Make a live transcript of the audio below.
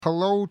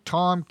Hello,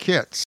 Tom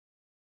Kitts.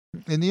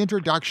 In the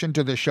introduction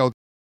to the show,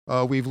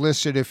 we've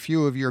listed a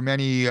few of your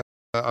many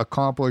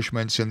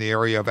accomplishments in the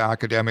area of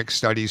academic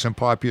studies and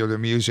popular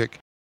music.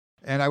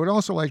 And I would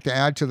also like to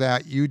add to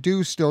that, you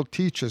do still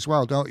teach as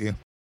well, don't you?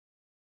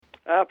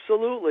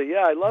 Absolutely,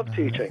 yeah. I love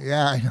teaching.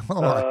 Yeah, I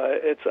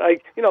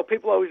know.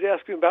 People always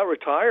ask me about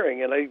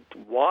retiring, and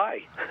why?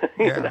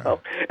 Yeah.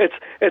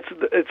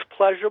 It's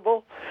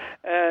pleasurable,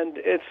 and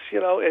it's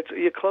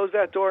you close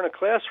that door in a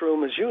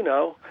classroom, as you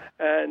know,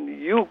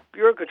 and you're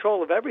in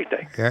control of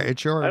everything. Yeah,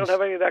 it's yours. I don't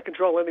have any of that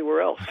control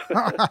anywhere else.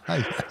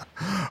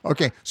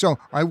 Okay, so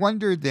I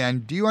wondered then,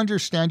 do you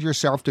understand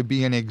yourself to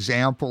be an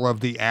example of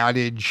the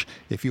adage,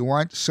 if you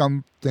want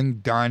something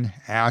done,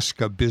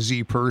 ask a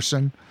busy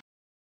person?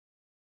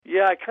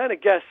 Yeah, I kind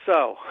of guess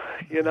so.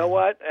 You know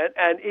what?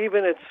 And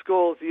even at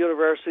school, at the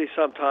university,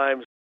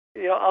 sometimes,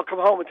 I'll come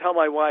home and tell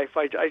my wife,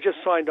 I just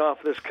signed off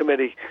this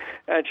committee,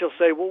 and she'll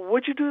say, well,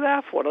 what'd you do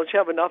that for? Don't you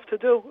have enough to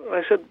do? And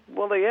I said,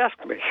 well, they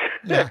asked me.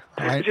 Yeah,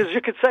 right. She says,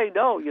 you could say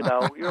no,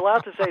 You're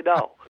allowed to say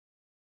no.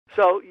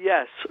 So,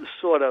 yes,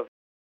 sort of.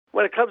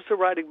 When it comes to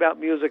writing about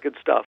music and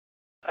stuff,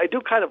 I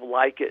do kind of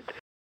like it.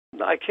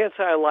 I can't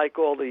say I like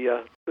all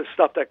the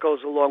stuff that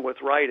goes along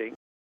with writing.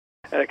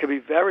 And it can be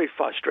very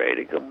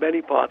frustrating.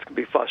 Many parts can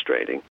be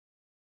frustrating.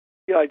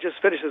 I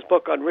just finished this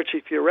book on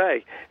Richie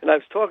Furay, and I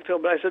was talking to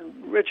him, and I said,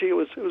 Richie, it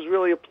was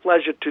really a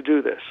pleasure to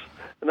do this.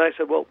 And I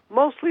said, well,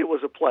 mostly it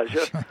was a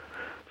pleasure.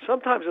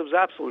 Sometimes it was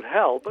absolute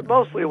hell, but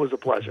mostly it was a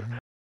pleasure.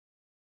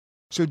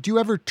 So do you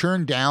ever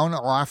turn down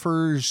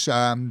offers?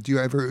 Do you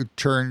ever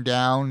turn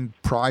down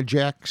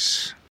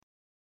projects?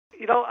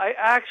 I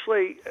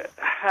actually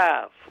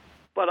have.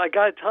 But I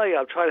got to tell you,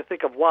 I'm trying to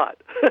think of what.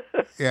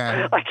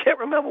 Yeah. I can't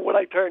remember what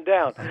I turned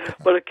down.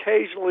 But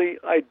occasionally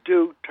I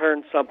do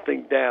turn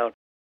something down.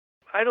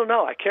 I don't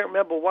know. I can't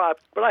remember what,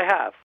 but I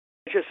have.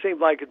 It just seemed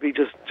like it'd be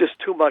just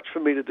too much for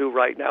me to do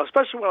right now,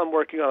 especially when I'm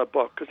working on a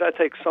book, because that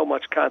takes so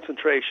much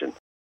concentration.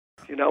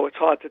 It's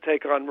hard to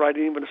take on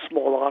writing even a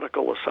small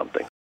article or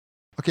something.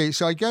 Okay,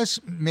 so I guess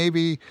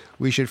maybe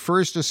we should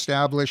first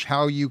establish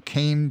how you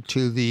came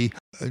to the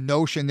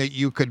notion that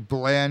you could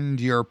blend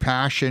your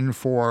passion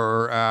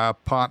for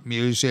pop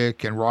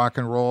music and rock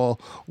and roll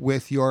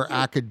with your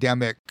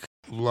academic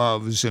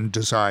loves and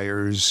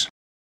desires.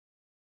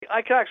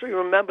 I can actually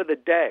remember the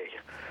day.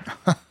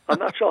 I'm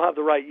not sure I'll have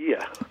the right year,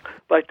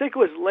 but I think it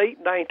was late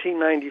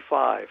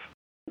 1995.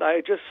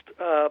 I just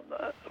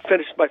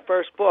finished my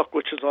first book,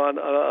 which is on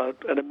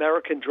an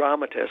American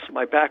dramatist.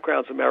 My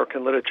background's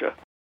American literature.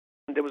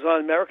 It was on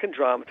American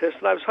dramatists,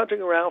 and I was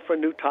hunting around for a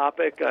new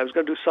topic. I was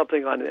going to do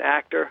something on an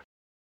actor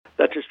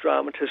that this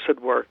dramatist had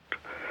worked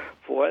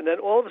for. And then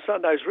all of a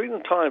sudden, I was reading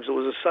the Times. It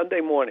was a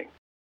Sunday morning,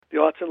 the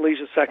Arts and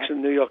Leisure section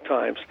of the New York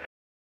Times.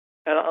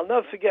 And I'll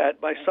never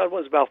forget, my son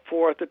was about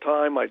 4 at the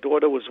time. My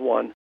daughter was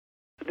 1.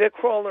 They're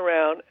crawling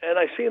around, and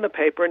I see in the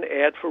paper an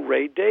ad for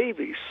Ray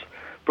Davies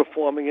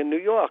performing in New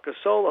York, a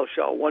solo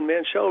show,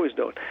 one-man show he's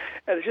doing.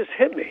 And it just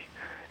hit me.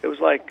 It was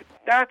like,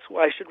 that's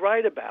what I should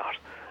write about.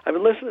 I've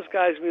been listening to this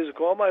guy's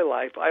music all my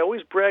life. I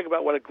always brag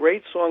about what a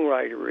great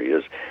songwriter he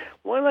is.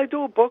 Why don't I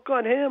do a book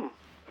on him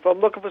if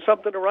I'm looking for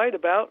something to write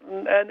about?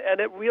 And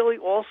it really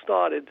all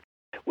started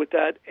with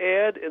that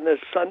ad in the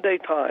Sunday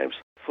Times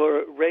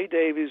for Ray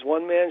Davies'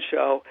 one-man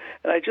show.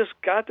 And I just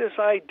got this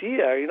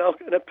idea,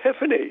 an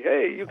epiphany.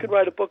 Hey, you could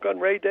write a book on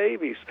Ray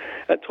Davies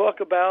and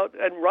talk about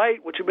and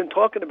write what you've been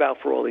talking about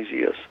for all these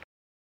years.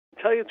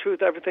 To tell you the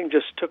truth, everything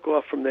just took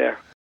off from there.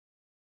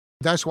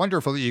 That's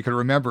wonderful that you can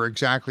remember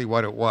exactly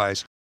what it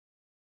was.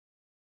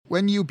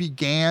 When you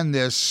began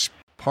this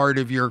part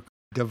of your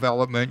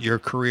development, your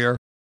career,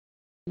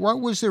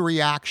 what was the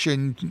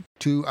reaction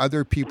to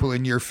other people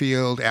in your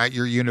field at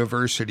your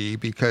university?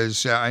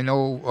 Because I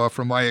know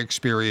from my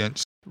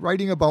experience,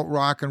 writing about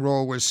rock and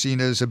roll was seen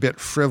as a bit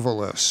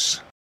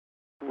frivolous.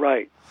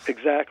 Right,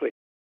 exactly.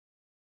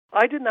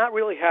 I did not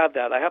really have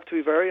that. I have to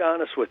be very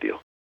honest with you.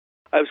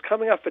 I was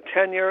coming up for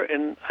tenure,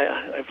 and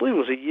I believe it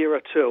was a year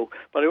or two,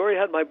 but I already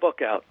had my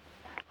book out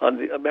on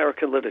the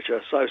American literature,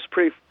 so I was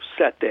pretty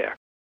set there.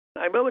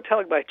 I remember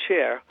telling my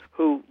chair,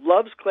 who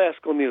loves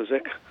classical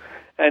music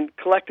and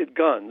collected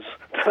guns,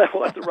 that I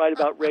wanted to write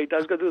about Ray. I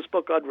was going to do this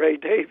book on Ray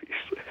Davies.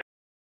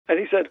 And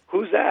he said,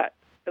 who's that?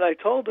 And I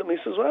told him, he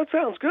says, well, that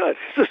sounds good.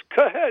 He says,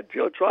 go ahead,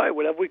 try it.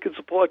 Whatever we can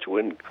support you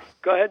in,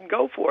 go ahead and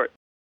go for it.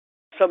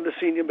 Some of the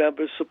senior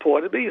members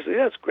supported me. He said,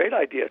 yeah, it's a great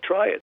idea.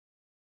 Try it.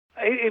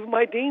 Even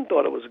my dean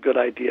thought it was a good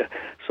idea.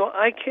 So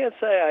I can't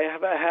say I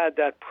have had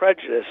that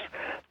prejudice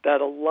that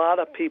a lot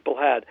of people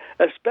had,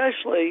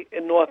 especially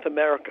in North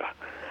America.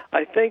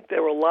 I think they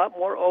were a lot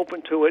more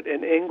open to it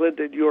in England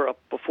and Europe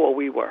before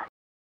we were.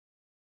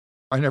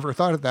 I never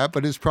thought of that,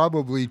 but it's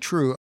probably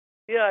true.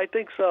 Yeah, I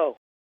think so.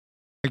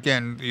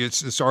 Again,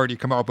 it's already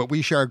come out, but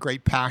we share a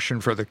great passion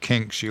for the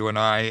Kinks, you and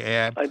I.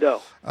 And I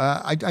know.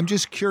 I'm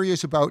just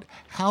curious about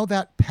how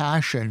that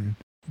passion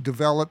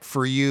developed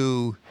for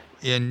you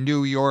in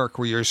New York,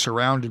 where you're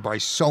surrounded by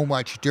so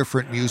much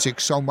different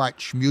music, so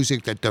much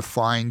music that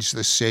defines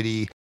the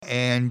city.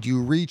 and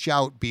you reach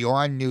out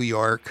beyond New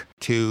York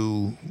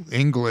to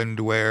England,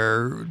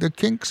 where the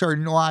Kinks are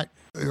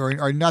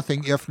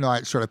nothing if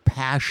not sort of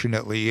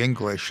passionately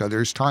English. So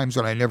there's times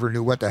when I never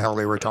knew what the hell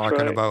they were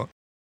talking about.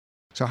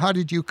 So how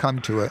did you come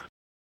to it?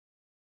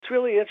 It's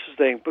really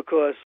interesting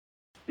because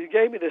you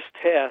gave me this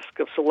task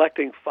of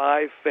selecting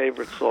 5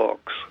 favorite songs.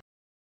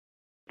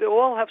 They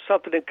all have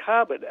something in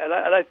common, and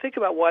I think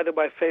about why they're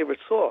my favorite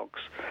songs.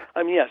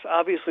 I mean, yes,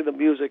 obviously the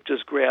music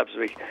just grabs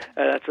me,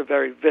 and that's a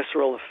very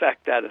visceral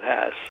effect that it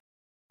has.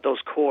 Those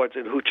chords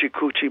in Hoochie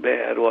Coochie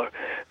Man, or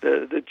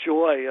the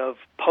joy of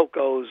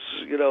Poco's,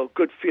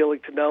 Good Feeling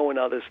to Know and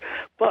others.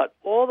 But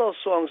all those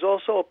songs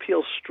also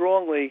appeal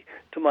strongly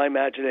to my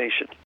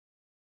imagination.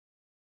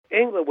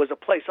 England was a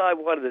place I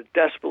wanted to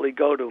desperately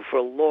go to for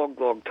a long,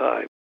 long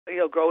time.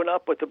 Growing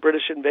up with the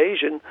British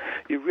invasion,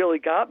 You Really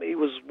Got Me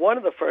was one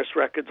of the first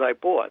records I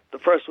bought. The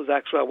first was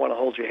actually I Want to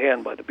Hold Your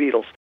Hand by the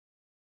Beatles.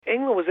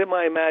 England was in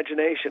my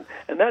imagination,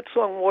 and that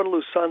song,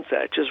 Waterloo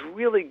Sunset, just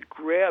really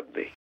grabbed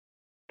me.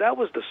 That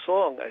was the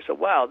song. I said,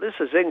 wow, this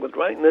is England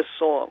right in this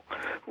song.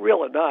 Real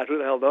or not, who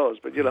the hell knows?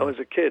 But, as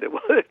a kid,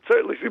 it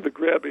certainly seemed to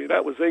grab me, and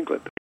that was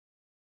England.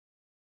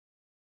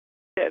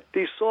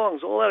 These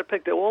songs, all that I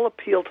picked, they all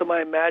appeal to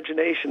my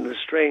imagination in a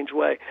strange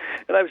way.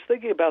 And I was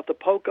thinking about the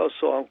Poco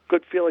song,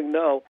 Good Feeling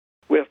No,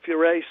 where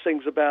Furay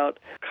sings about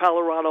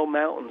Colorado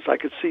mountains. I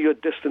could see your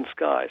distant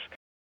skies.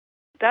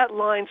 That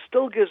line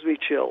still gives me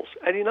chills.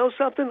 And you know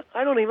something?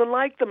 I don't even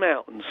like the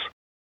mountains.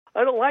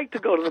 I don't like to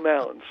go to the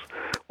mountains.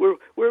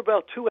 We're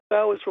about 2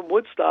 hours from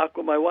Woodstock,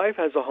 where my wife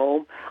has a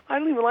home. I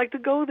don't even like to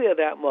go there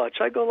that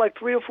much. I go like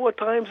 3 or 4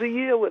 times a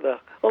year with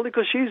her, only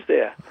because she's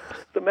there.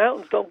 The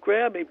mountains don't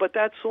grab me, but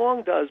that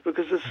song does,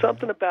 because there's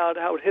something about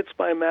how it hits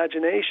my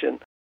imagination,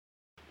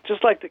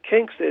 just like the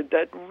Kinks did,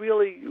 that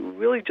really,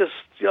 really just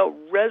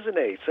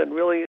resonates and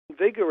really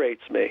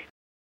invigorates me.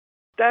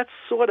 That's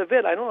sort of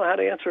it. I don't know how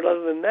to answer it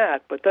other than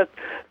that, but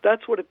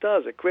that's what it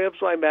does. It grabs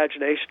my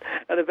imagination,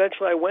 and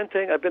eventually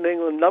I've been to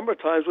England a number of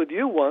times with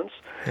you once,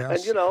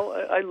 yes. And,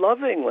 I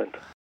love England.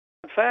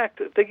 In fact,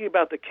 thinking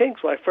about the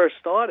Kinks when I first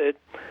started,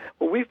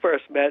 when we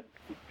first met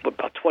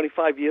about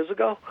 25 years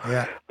ago,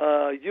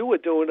 you were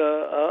doing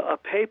a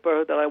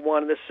paper that I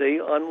wanted to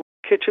see on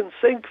kitchen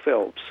sink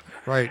films.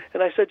 Right.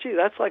 And I said, gee,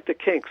 that's like the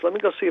Kinks. Let me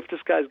go see if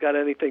this guy's got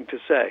anything to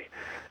say.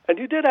 And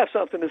you did have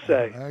something to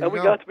say, and we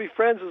got to be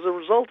friends as a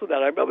result of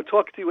that. I remember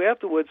talking to you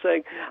afterwards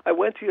saying, I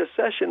went to your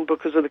session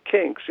because of the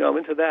Kinks, I'm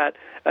into that,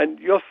 and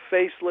your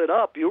face lit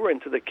up. You were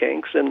into the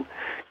Kinks, and,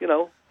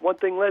 one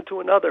thing led to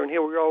another, and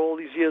here we are all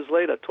these years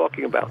later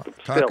talking about them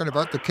still. Talking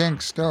about the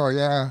Kinks still,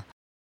 yeah.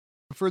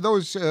 For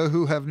those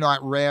who have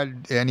not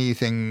read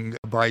anything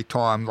by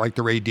Tom, like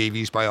the Ray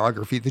Davies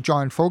biography, the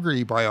John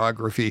Fogerty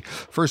biography,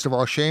 first of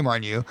all, shame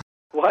on you.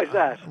 Why is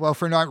that? Well,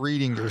 for not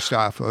reading your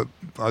stuff, not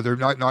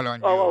on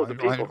you,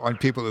 on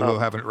people who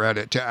haven't read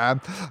it.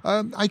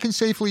 I can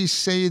safely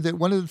say that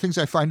one of the things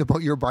I find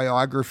about your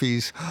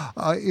biographies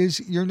is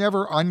you're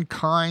never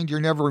unkind,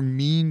 you're never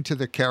mean to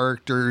the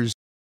characters.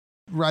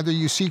 Rather,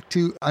 you seek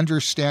to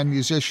understand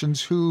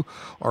musicians who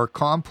are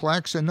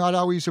complex and not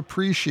always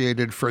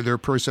appreciated for their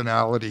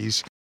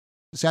personalities.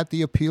 Is that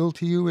the appeal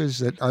to you? Is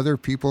that other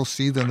people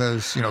see them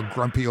as,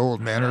 grumpy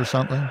old men or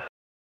something?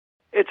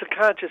 It's a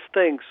conscious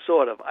thing,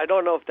 sort of. I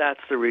don't know if that's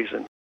the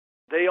reason.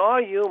 They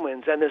are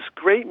humans, and this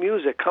great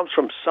music comes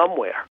from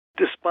somewhere.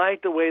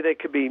 Despite the way they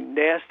could be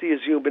nasty as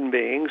human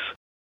beings,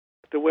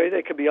 the way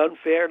they can be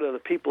unfair to the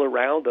people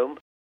around them.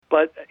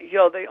 But,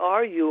 they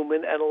are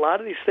human, and a lot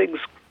of these things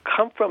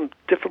come from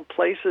different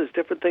places,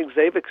 different things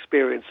they've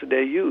experienced in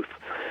their youth,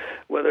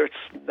 whether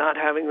it's not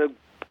having the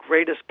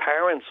greatest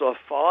parents or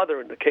father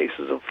in the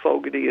cases of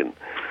Fogerty and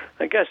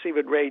I guess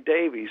even Ray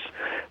Davies.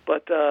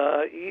 But,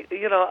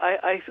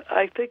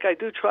 I think I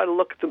do try to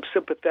look at them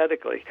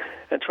sympathetically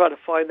and try to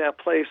find that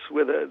place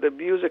where the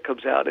music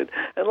comes out. And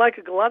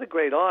like a lot of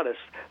great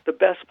artists, the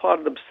best part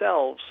of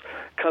themselves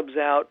comes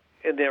out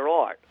in their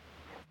art,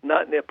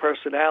 not in their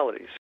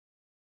personalities.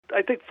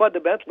 I think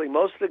fundamentally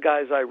most of the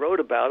guys I wrote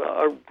about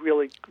are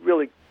really,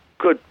 really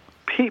good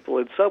people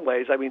in some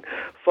ways. I mean,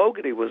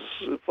 Fogerty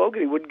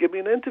wouldn't give me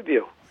an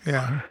interview.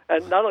 Yeah.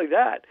 And not only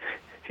that,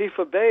 he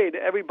forbade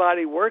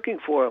everybody working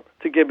for him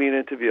to give me an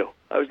interview.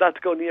 I was not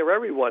to go near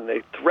everyone.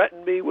 They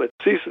threatened me with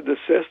cease and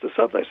desist or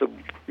something. I said,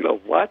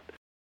 what?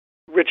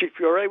 Richie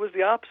Furay was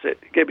the opposite.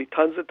 He gave me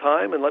tons of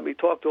time and let me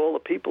talk to all the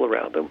people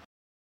around him.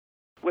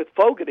 With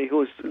Fogerty,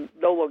 who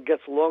no longer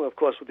gets along, of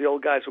course, with the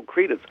old guys from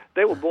Creedence,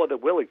 they were more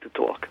than willing to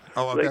talk.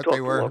 Oh, I they bet talked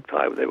they were. A long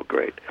time, and they were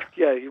great.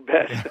 Yeah, you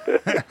bet.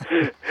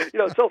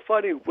 It's so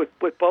funny with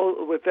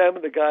them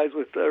and the guys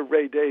with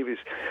Ray Davies.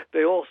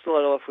 They all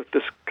start off with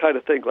this kind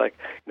of thing like,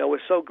 we're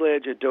so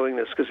glad you're doing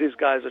this because these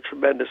guys are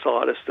tremendous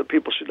artists, and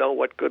people should know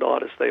what good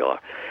artists they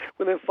are.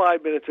 Within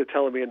 5 minutes, they're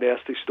telling me a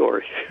nasty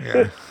story.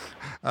 Yeah.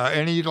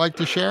 Any you'd like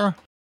to share?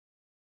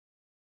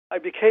 I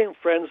became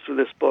friends through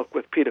this book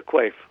with Peter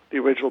Quaife, the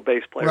original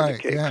bass player of the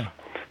Kinks. Yeah.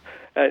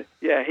 And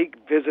yeah, he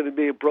visited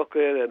me in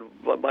Brooklyn,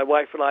 and my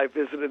wife and I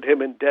visited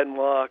him in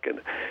Denmark, and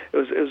it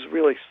was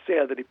really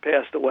sad that he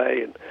passed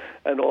away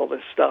and all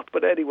this stuff.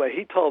 But anyway,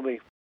 he told me,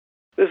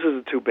 this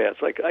isn't too bad.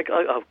 It's like,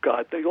 oh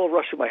God, they all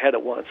rush in my head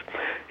at once.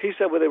 He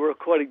said when they were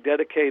recording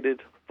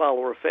Dedicated,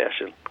 Follower of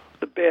Fashion,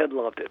 the band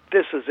loved it.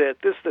 This is it.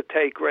 This is the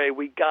take, Ray.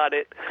 We got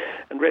it.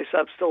 And Ray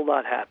said, I'm still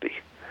not happy.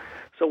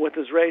 So what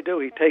does Ray do?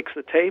 He takes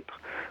the tape,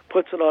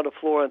 puts it on the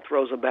floor, and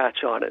throws a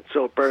match on it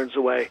so it burns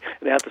away,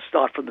 and they have to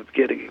start from the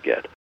beginning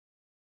again.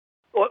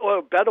 Or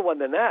a better one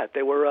than that,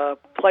 they were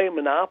playing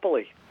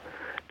Monopoly,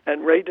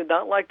 and Ray did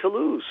not like to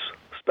lose,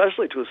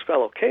 especially to his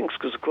fellow Kings,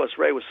 because, of course,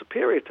 Ray was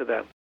superior to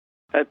them.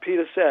 And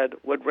Peter said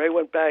when Ray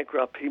went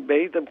bankrupt, he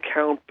made them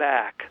count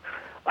back.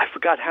 I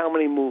forgot how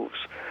many moves,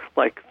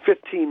 like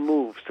 15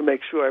 moves to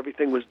make sure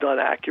everything was done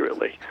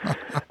accurately.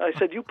 I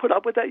said, you put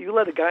up with that? You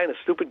let a guy in a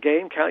stupid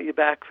game count you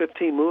back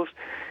 15 moves?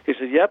 He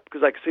said, yep,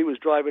 because I could see it was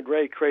driving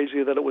Ray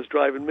crazier than it was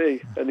driving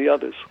me and the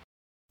others.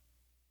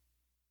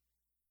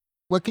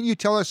 What can you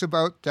tell us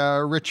about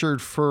Richard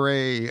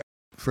Furay,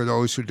 for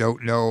those who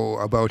don't know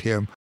about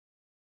him?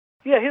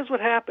 Yeah, here's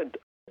what happened.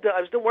 I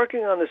was still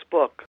working on this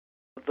book,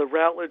 The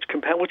Routledge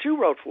Companion, which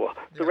you wrote for,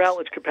 The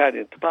Routledge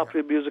Companion to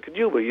Popular Music in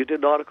Cuba. You did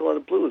an article on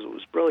the blues. It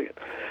was brilliant.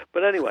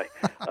 But anyway,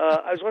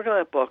 I was working on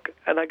that book,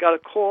 and I got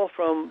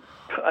an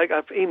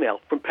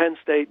email from Penn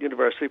State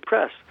University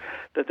Press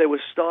that they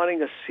were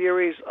starting a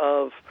series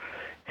on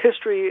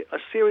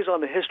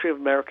the history of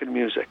American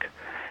music.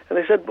 And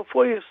they said,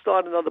 before you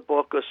start another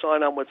book or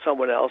sign on with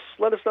someone else,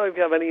 let us know if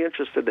you have any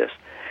interest in this.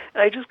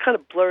 And I just kind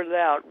of blurted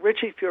out,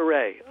 Richie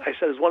Furay, I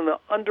said, is one of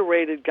the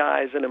underrated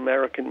guys in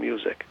American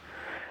music,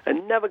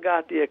 and never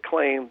got the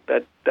acclaim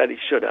that he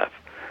should have.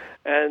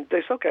 And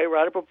they said, okay,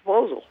 write up a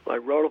proposal. I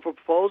wrote up a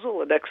proposal.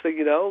 The next thing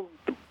you know,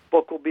 the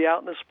book will be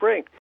out in the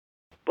spring.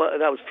 But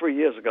that was 3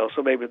 years ago,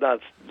 so maybe not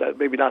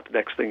the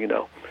next thing you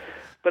know.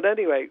 But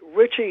anyway,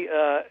 Richie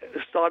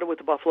started with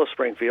the Buffalo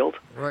Springfield.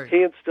 Right.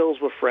 He and Stills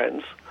were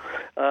friends.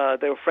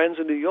 They were friends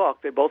in New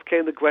York. They both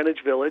came to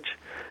Greenwich Village,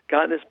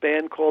 got in this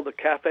band called the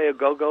Cafe of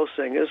Go-Go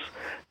Singers.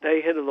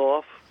 They hit it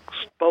off,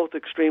 both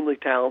extremely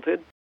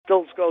talented.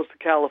 Stills goes to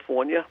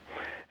California,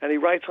 and he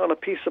writes on a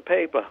piece of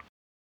paper.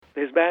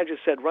 His manager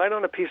said, write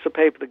on a piece of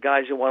paper the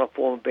guys you want to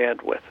form a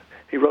band with.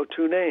 He wrote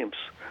two names,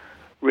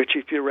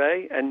 Richie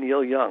Furay and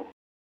Neil Young.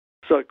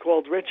 So he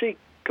called Richie,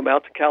 come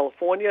out to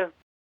California.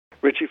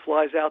 Richie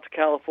flies out to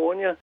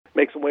California,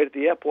 makes him wait at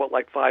the airport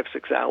like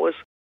 5-6 hours.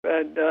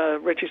 And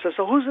Richie says,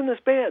 so who's in this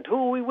band? Who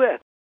are we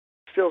with?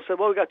 Stills said,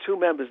 well, we got two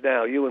members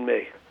now, you and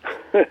me.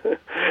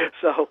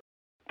 So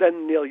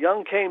then Neil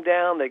Young came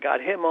down, they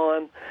got him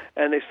on,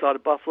 and they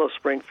started Buffalo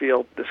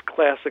Springfield, this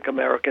classic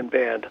American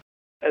band.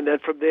 And then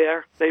from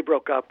there, they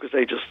broke up because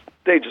they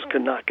just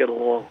could not get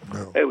along.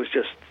 No. It was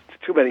just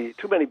too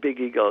many big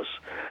egos.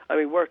 I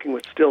mean, working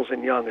with Stills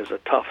and Young is a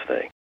tough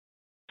thing.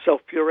 So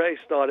Furay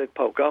started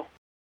Poco.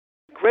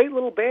 Great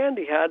little band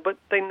he had, but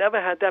they never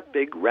had that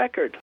big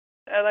record.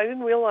 And I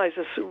didn't realize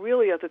this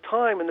really at the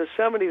time. In the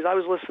 70s, I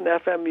was listening to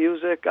FM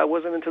music. I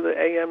wasn't into the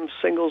AM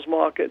singles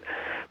market.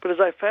 But as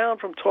I found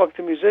from talking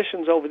to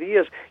musicians over the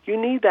years, you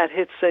need that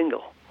hit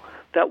single.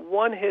 That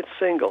one hit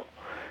single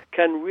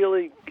can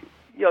really,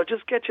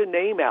 just get your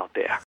name out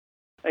there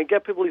and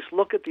get people at least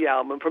look at the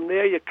album. And from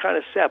there, you're kind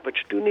of set, but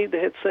you do need the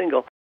hit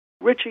single.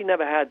 Richie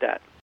never had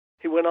that.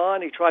 He went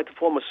on, he tried to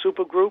form a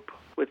super group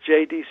with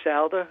J.D.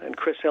 Souther and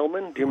Chris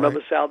Hillman. Do you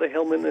remember Souther,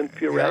 Hillman, and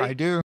Furay? Yeah, I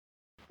do.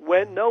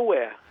 Went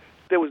nowhere.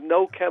 There was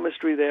no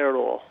chemistry there at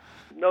all.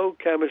 No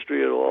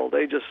chemistry at all.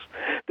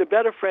 They're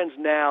better friends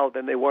now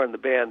than they were in the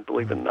band,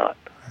 believe it or not.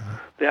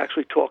 They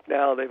actually talk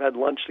now. They've had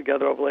lunch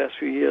together over the last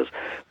few years.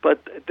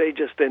 But they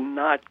just did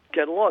not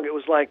get along. It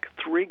was like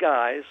three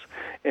guys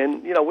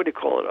in, what do you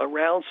call it, a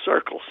round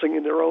circle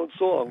singing their own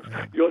songs.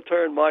 Your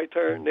turn, my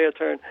turn, their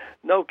turn.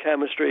 No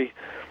chemistry.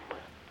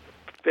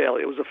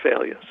 Failure. It was a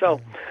failure. So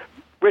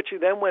Richie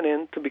then went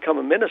in to become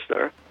a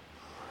minister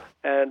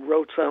and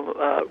wrote some,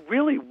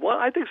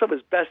 I think some of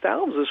his best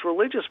albums is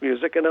religious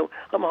music, and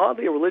I'm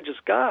hardly a religious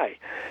guy,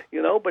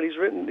 but he's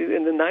written,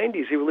 in the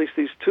 90s, he released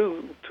these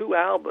two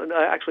albums,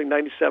 actually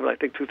 97, I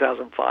think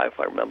 2005, if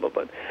I remember,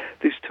 but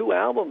these two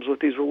albums with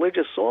these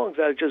religious songs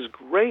that are just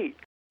great,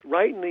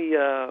 right in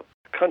the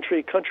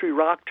country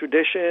rock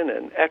tradition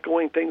and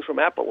echoing things from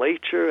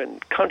Appalachia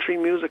and country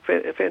music,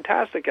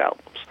 fantastic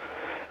albums.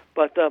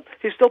 But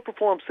he still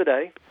performs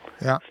today,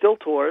 still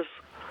tours,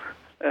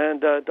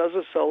 and does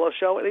a solo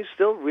show, and he's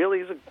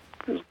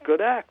a good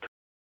act.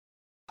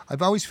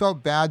 I've always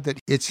felt bad that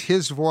it's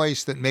his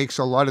voice that makes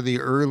a lot of the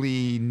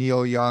early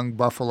Neil Young,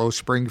 Buffalo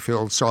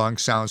Springfield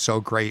songs sound so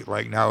great,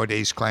 like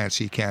nowadays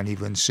Clancy can't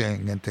even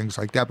sing and things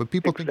like that, but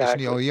people think it's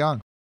Neil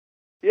Young.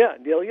 Yeah,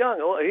 Neil Young.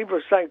 He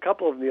sang a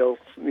couple of Neil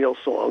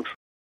songs.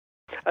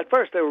 At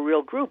first, they were a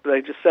real group.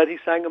 They just said he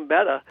sang them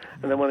better,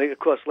 and then of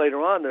course,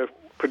 later on, their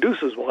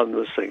producers wanted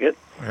to sing it.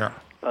 Yeah.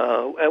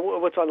 And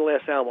what's on the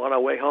last album? On Our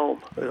Way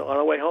Home. On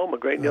Our Way Home, a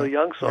great Neil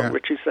Young song,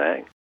 Richie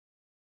sang.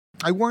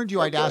 I warned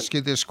you I'd ask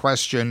you this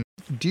question.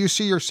 Do you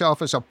see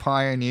yourself as a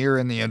pioneer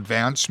in the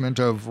advancement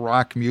of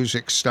rock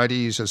music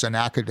studies as an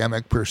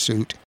academic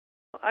pursuit?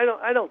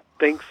 I don't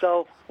think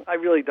so. I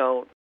really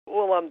don't.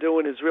 All I'm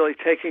doing is really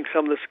taking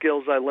some of the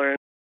skills I learned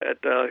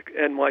at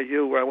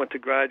NYU, where I went to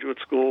graduate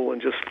school,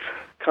 and just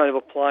kind of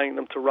applying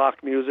them to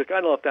rock music. I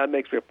don't know if that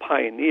makes me a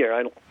pioneer.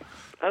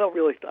 I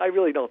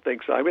really don't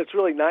think so. I mean, it's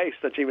really nice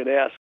that you even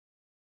ask.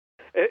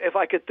 If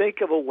I could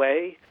think of a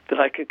way that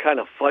I could kind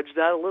of fudge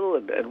that a little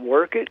and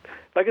work it,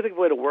 if I could think of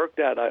a way to work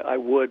that, I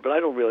would, but I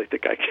don't really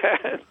think I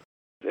can.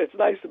 It's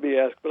nice to be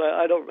asked, but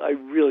I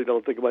really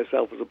don't think of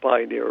myself as a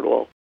pioneer at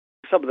all.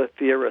 Some of the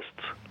theorists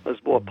as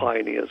more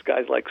pioneers,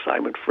 guys like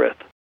Simon Frith.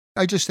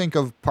 I just think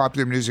of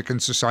Popular Music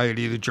and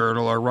Society, the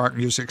journal, or Rock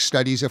Music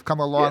Studies have come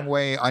a long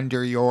way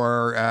under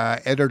your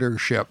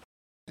editorship.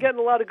 Getting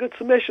a lot of good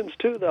submissions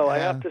too, though. I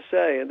have to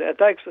say, and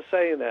thanks for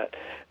saying that.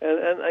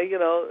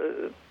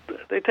 And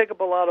they take up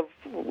a lot of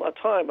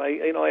time. I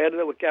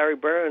edited with Gary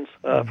Burns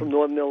from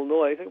Northern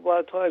Illinois. I think a lot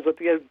of times, but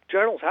the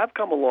journals have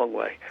come a long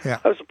way. Yeah.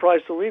 I was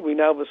surprised to read we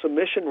now have a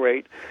submission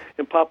rate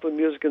in Popular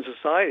Music and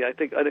Society. I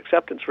think an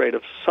acceptance rate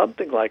of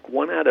something like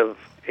 1 out of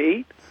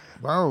 8.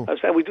 Wow! I was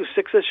saying we do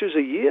 6 issues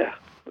a year.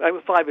 I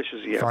mean 5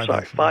 issues a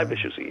year. Five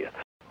issues a year.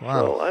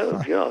 Wow!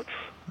 So it's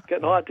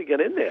getting hard to get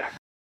in there.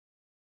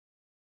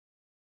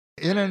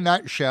 In a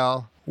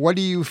nutshell, what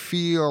do you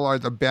feel are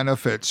the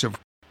benefits of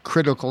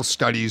critical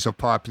studies of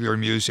popular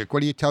music?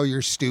 What do you tell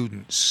your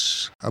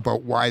students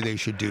about why they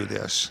should do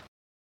this?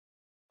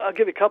 I'll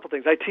give you a couple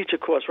things. I teach a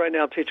course. Right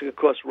now I'm teaching a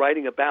course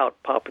writing about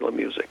popular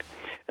music.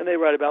 And they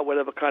write about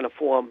whatever kind of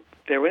form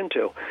they're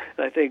into.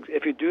 And I think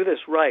if you do this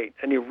right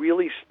and you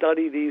really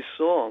study these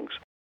songs,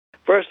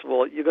 first of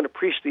all, you're going to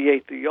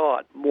appreciate the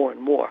art more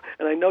and more.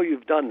 And I know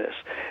you've done this.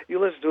 You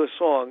listen to a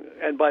song,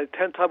 and by the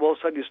 10th time, all of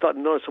a sudden you start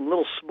to notice some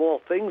little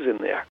small things in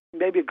there.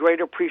 Maybe a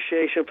greater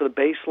appreciation for the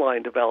bass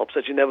line develops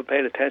that you never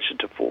paid attention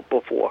to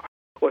before.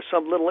 Or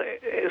some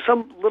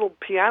little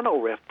piano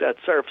riff that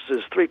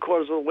surfaces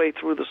 3/4 of the way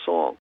through the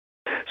song.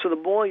 So the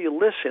more you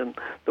listen,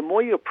 the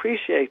more you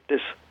appreciate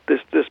this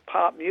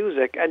pop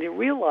music, and you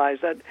realize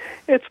that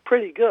it's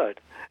pretty good.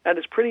 And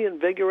it's pretty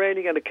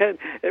invigorating, and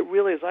it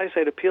really, as I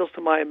say, it appeals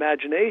to my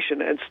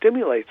imagination and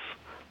stimulates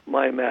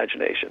my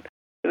imagination.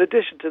 In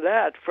addition to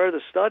that,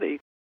 further study,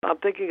 I'm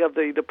thinking of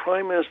the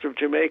Prime Minister of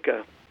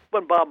Jamaica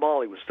when Bob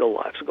Marley was still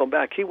alive. So going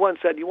back, he once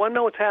said, you want to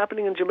know what's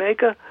happening in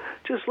Jamaica?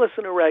 Just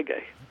listen to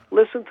reggae.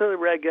 Listen to the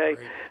reggae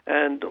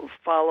and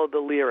follow the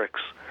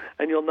lyrics,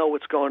 and you'll know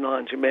what's going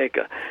on in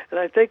Jamaica. And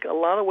I think a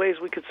lot of ways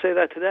we could say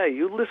that today.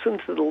 You listen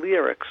to the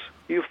lyrics,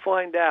 you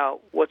find out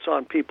what's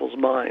on people's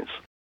minds.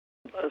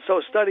 So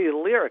a study of the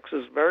lyrics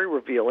is very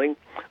revealing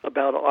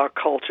about our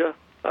culture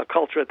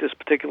at this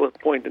particular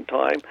point in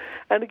time.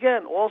 And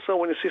again, also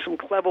when you see some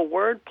clever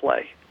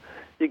wordplay,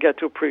 you get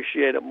to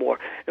appreciate it more.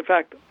 In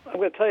fact, I'm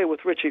going to tell you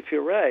with Richie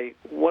Furay,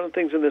 one of the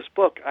things in this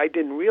book I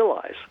didn't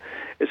realize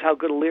is how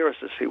good a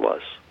lyricist he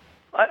was.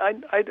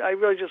 I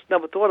really just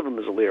never thought of him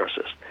as a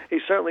lyricist.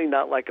 He's certainly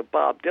not like a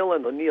Bob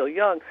Dylan or Neil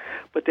Young,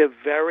 but they're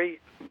very,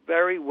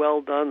 very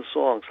well done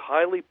songs,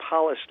 highly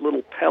polished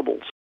little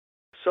pebbles.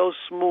 So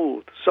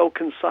smooth, so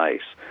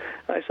concise.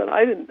 I said,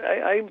 I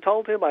even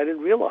told him I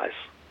didn't realize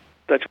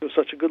that he was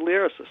such a good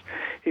lyricist.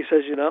 He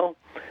says,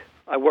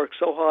 I worked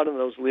so hard on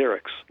those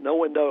lyrics. No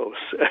one knows.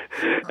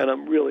 And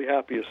I'm really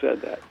happy you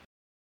said that.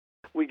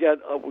 We get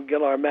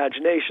our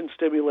imagination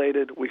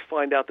stimulated. We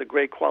find out the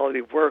great quality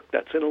of work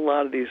that's in a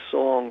lot of these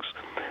songs.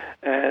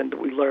 And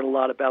we learn a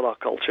lot about our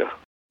culture.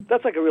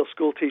 That's like a real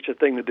school teacher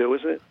thing to do,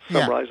 isn't it?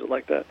 Summarize it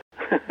like that.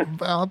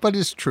 Well, but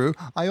it's true.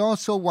 I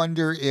also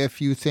wonder if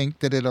you think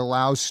that it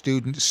allows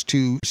students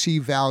to see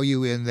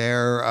value in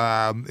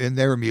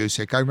their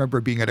music. I remember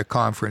being at a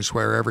conference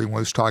where everyone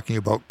was talking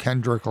about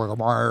Kendrick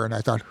Lamar, and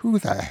I thought, who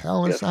the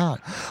hell is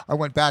that? I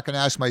went back and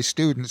asked my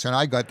students, and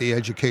I got the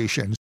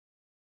education.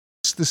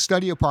 The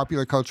study of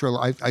popular culture,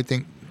 I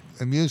think,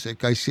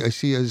 music, I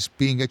see as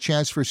being a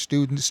chance for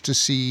students to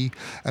see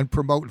and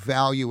promote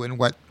value in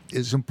what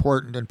is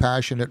important and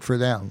passionate for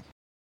them.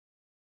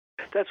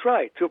 That's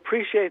right, to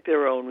appreciate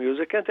their own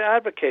music and to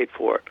advocate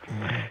for it.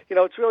 Mm-hmm.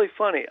 It's really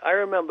funny. I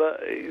remember,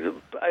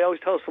 I always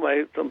tell to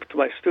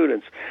my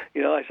students,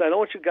 I said, I don't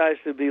want you guys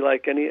to be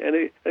like any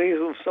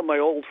of some of my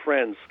old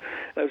friends.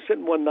 I was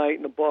sitting one night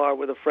in a bar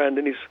with a friend,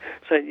 and he's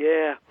saying,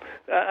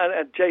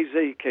 and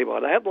Jay-Z came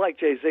on. I happen to like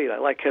Jay-Z, and I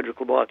like Kendrick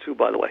Lamar too,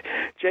 by the way.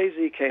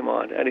 Jay-Z came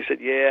on, and he said,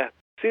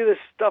 see this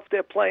stuff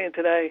they're playing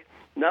today?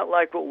 Not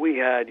like what we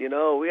had,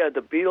 we had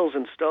the Beatles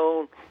and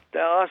Stone.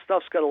 Our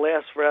stuff's going to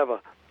last forever.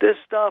 This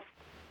stuff,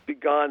 be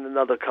gone in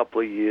another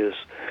couple of years.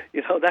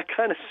 That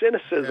kind of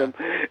cynicism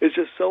is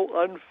just so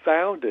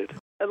unfounded.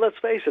 And let's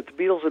face it, the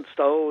Beatles and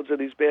Stones and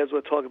these bands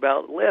we're talking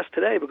about last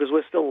today because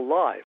we're still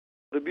alive.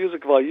 The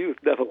music of our youth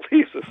never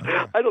leaves us.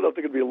 I don't know if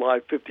they're going to be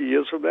alive 50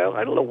 years from now.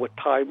 I don't know what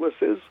timeless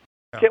is.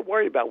 Can't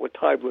worry about what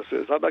timeless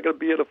is. I'm not going to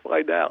be able to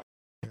find out.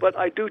 But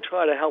I do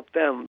try to help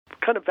them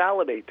kind of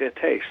validate their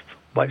taste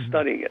by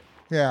studying it.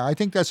 Yeah, I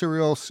think that's a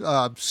real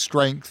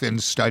strength in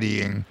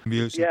studying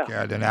music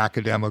at an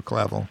academic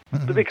level.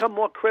 To become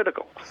more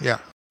critical. Yeah.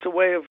 It's a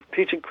way of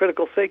teaching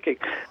critical thinking.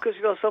 Because,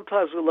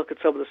 sometimes we look at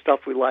some of the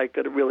stuff we like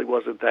that it really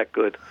wasn't that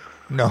good.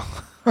 No.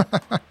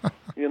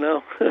 You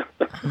know?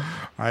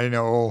 I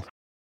know.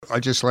 I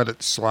just let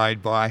it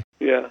slide by.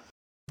 Yeah.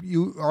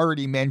 You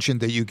already mentioned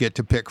that you get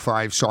to pick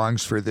 5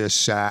 songs for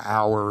this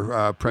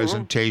hour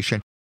presentation.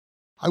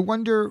 Mm-hmm. I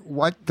wonder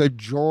what the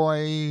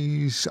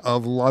joys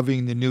of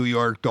loving the New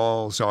York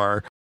Dolls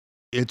are.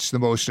 It's the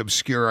most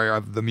obscure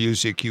of the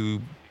music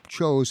you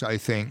chose, I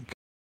think.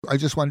 I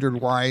just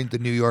wondered why the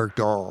New York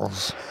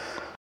Dolls.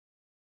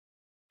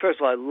 First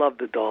of all, I love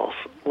the Dolls.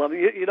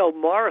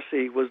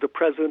 Morrissey was the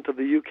president of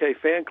the UK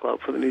fan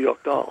club for the New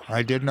York Dolls.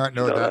 I did not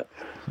know that.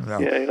 No.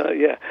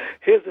 Yeah.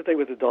 Here's the thing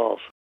with the Dolls.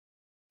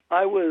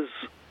 I was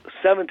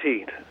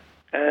 17,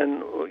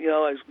 and I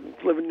was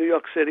living in New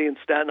York City in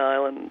Staten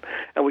Island,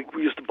 and we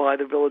used to buy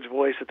the Village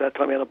Voice. At that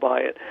time, I had to buy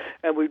it,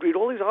 and we'd read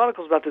all these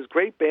articles about this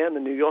great band, the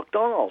New York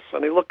Dolls,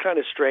 and they looked kind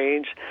of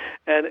strange.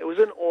 And it was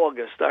in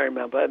August, I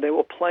remember, and they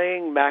were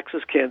playing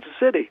Max's Kansas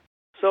City.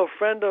 So a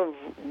friend of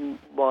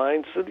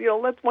mine said,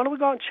 why don't we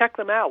go and check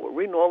them out? We're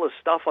reading all this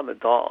stuff on the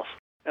Dolls.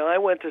 And I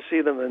went to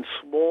see them in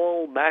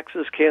small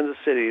Max's Kansas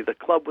City. The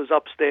club was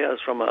upstairs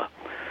from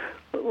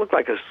it looked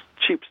like a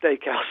cheap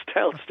steakhouse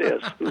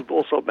downstairs. It was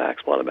also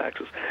one of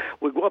Max's.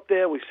 We go up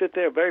there, we sit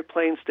there, very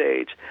plain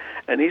stage,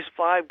 and these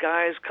 5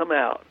 guys come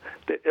out.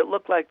 It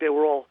looked like they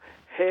were all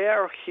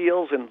hair,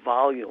 heels, and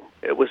volume.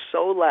 It was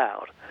so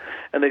loud.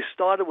 And they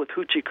started with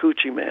Hoochie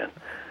Coochie Man.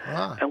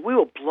 Wow. And we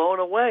were blown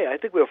away. I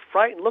think we were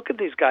frightened. Look at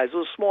these guys. It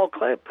was a small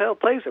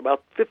place,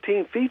 about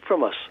 15 feet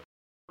from us.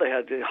 They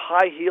had the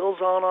high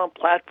heels on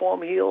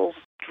platform heels,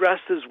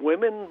 dressed as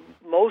women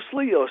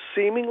mostly or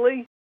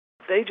seemingly.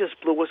 They just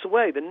blew us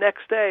away. The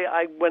next day,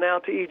 I went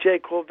out to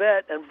EJ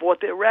Corvette and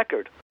bought their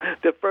record,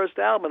 their first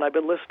album, and I've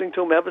been listening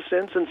to them ever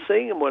since and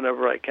seeing them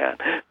whenever I can.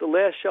 The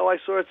last show I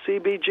saw at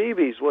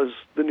CBGB's was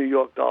the New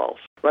York Dolls.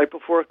 Right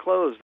before it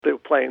closed, they were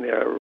playing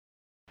there.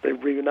 They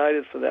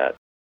reunited for that.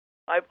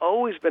 I've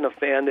always been a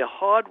fan. They're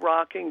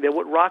hard-rocking. They're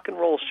what rock and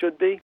roll should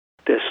be.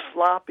 They're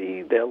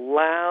sloppy. They're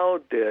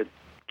loud. They're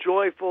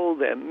joyful.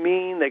 They're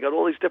mean. They got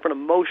all these different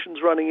emotions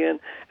running in,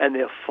 and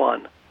they're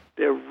fun.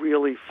 They're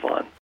really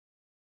fun.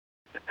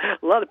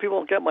 A lot of people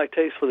don't get my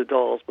taste for the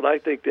Dolls, but I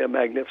think they're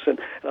magnificent.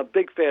 And I'm a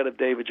big fan of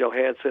David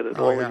Johansen and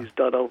all that he's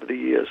done over the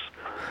years.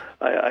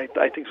 I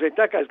think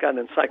that guy's got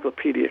an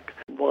encyclopedic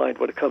mind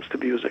when it comes to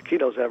music. He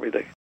knows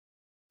everything.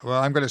 Well,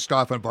 I'm going to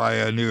stop and buy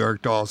a New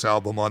York Dolls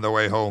album on the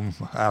way home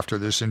after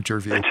this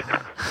interview.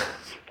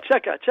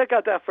 Check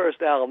out that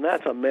first album.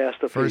 That's a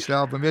masterpiece. First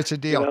album, it's a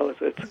deal.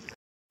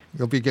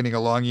 You'll be getting a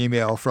long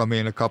email from me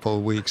in a couple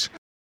of weeks.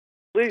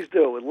 Please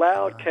do.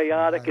 Loud,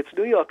 chaotic. It's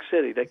New York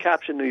City. They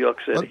captured New York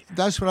City. Well,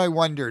 that's what I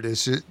wondered.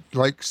 Is it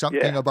like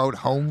something about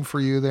home for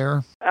you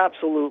there?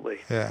 Absolutely.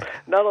 Yeah.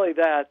 Not only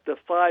that, the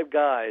 5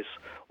 guys,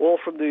 all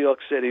from New York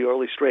City, or at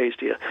least raised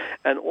here,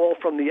 and all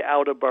from the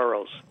outer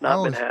boroughs,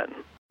 not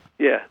Manhattan.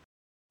 Yeah.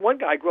 One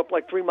guy grew up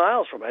like 3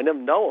 miles from me. I never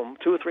know him,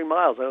 2 or 3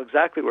 miles. I know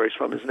exactly where he's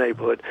from, his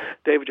neighborhood.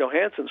 David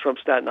Johansen's from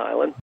Staten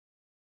Island.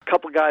 A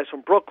couple guys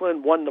from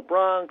Brooklyn, one in the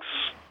Bronx,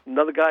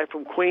 another guy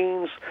from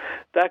Queens,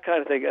 that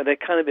kind of thing. And they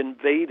kind of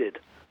invaded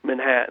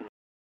Manhattan.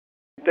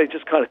 They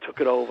just kind of took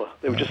it over.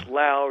 They were just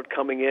loud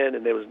coming in,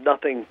 and there was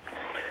nothing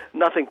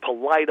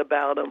polite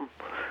about them.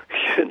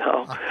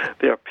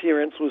 Their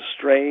appearance was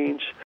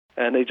strange,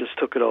 and they just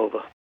took it over.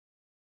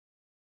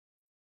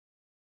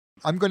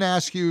 I'm going to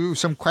ask you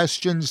some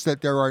questions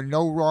that there are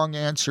no wrong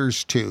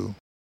answers to.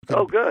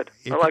 Good.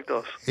 I like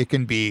those. It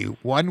can be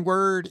one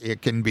word.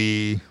 It can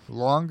be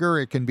longer.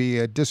 It can be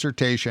a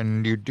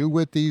dissertation. You do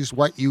with these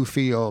what you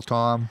feel,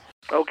 Tom.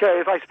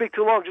 Okay. If I speak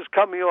too long, just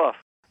cut me off.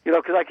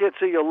 Because I can't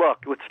see your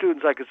look. With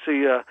students, I can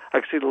see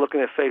the look in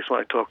their face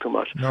when I talk too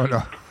much. No.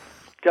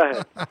 Go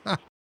ahead.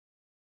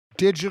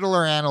 Digital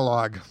or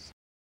analog?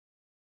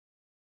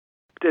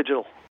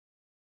 Digital.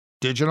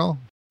 Digital?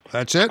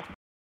 That's it?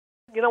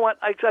 You know what?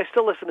 I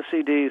still listen to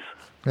CDs.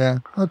 Yeah.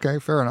 Okay.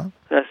 Fair enough.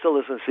 I still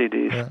listen to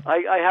CDs. Yeah.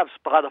 I have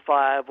Spotify.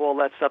 I have all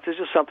that stuff. There's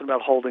just something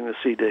about holding the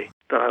CD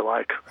that I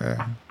like.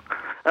 Yeah.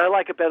 And I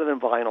like it better than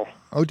vinyl.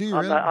 Oh, do you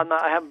really? I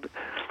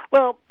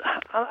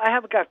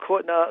haven't got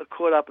caught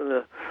up in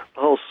the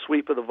whole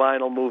sweep of the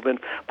vinyl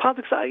movement.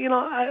 Partly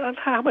because,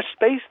 how much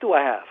space do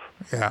I have?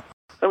 Yeah.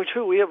 I mean,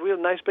 true. We have a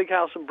nice big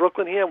house in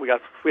Brooklyn here. We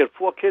had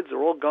 4 kids. They're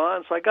all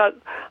gone. So I got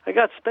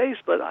space,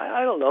 but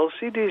I don't know.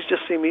 CDs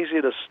just seem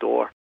easier to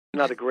store.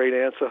 Not a great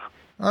answer.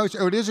 Oh,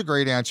 it is a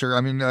great answer.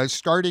 I mean,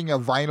 starting a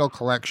vinyl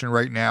collection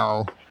right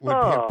now would be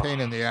a pain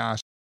in the ass.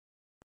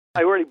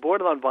 I already bought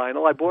it on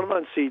vinyl. I bought it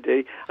on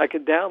CD. I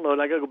can download.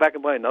 I got to go back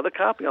and buy another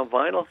copy on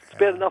vinyl. It's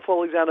bad enough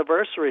all these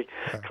anniversary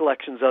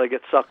collections that I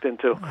get sucked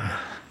into.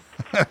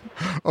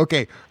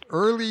 Okay,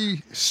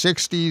 early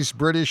 60s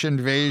British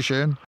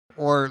invasion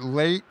or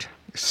late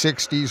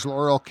 60s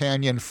Laurel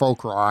Canyon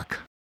folk rock?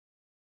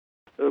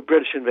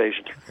 British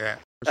invasion. Yeah.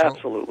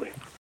 Absolutely.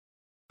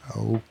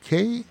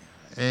 Okay,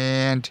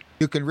 and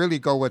you can really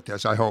go with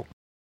this, I hope.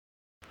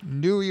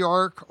 New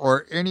York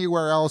or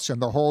anywhere else in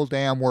the whole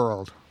damn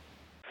world?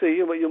 See,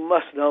 you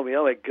must know me.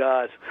 Oh, my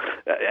God.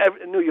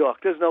 New York.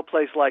 There's no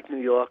place like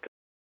New York.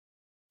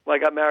 When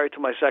I got married to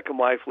my second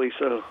wife,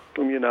 Lisa,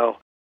 whom you know,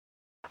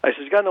 I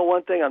said, you got to know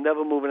one thing, I'm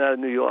never moving out of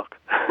New York.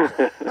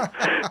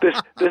 This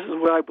is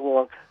where I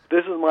belong.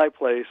 This is my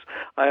place.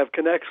 I have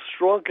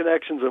strong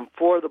connections in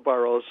 4 of the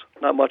boroughs,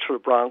 not much for the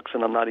Bronx,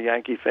 and I'm not a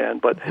Yankee fan,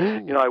 but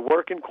I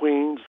work in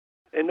Queens,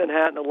 in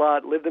Manhattan a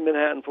lot, lived in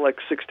Manhattan for like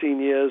 16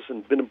 years,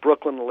 and been in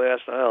Brooklyn the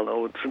last, I don't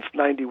know, since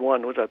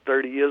 91, was that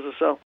 30 years or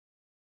so?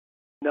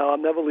 No,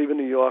 I'm never leaving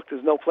New York.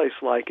 There's no place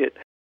like it.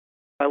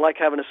 I like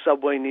having a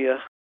subway near.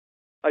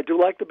 I do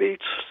like the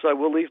beach, so I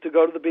will leave to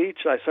go to the beach.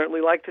 I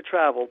certainly like to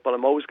travel, but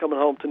I'm always coming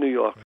home to New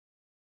York.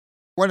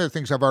 One of the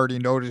things I've already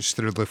noticed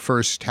through the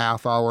first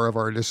half hour of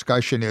our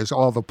discussion is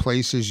all the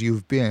places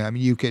you've been. I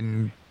mean, you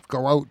can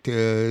go out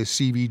to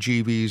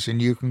CBGBs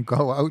and you can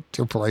go out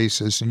to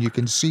places and you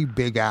can see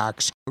big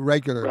acts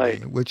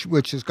regularly, right.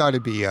 which has got to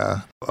be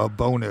a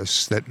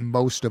bonus that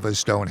most of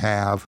us don't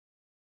have.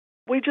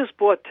 We just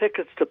bought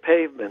tickets to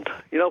Pavement.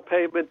 You know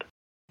Pavement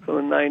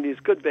from the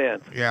 90s? Good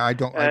band. Yeah, I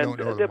don't know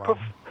them well.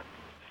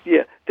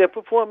 Yeah, they're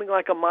performing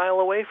like a mile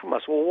away from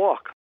us. We'll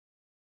walk.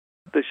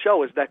 The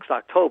show is next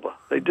October.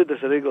 They did this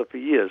at England for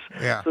years.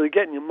 Yeah. So they're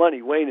getting your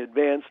money way in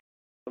advance.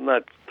 I'm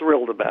not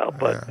thrilled about,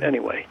 but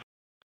anyway.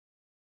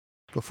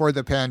 Before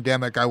the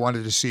pandemic, I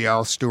wanted to see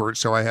Al Stewart,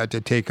 so I had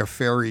to take a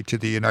ferry to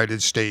the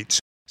United States.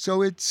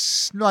 So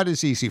it's not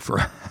as easy for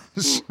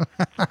us.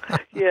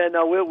 Yeah,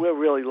 no, we're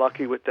really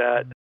lucky with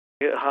that.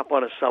 You hop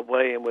on a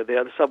subway and we're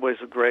there. The subways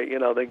are great. You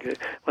know,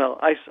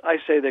 I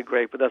say they're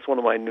great, but that's one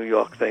of my New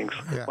York things.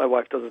 Yeah. My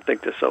wife doesn't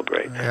think they're so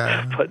great.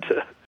 Yeah. But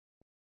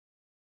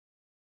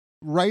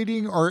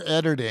writing or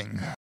editing?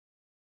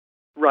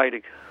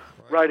 Writing.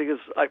 Writing is,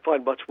 I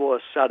find, much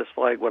more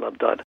satisfying when I'm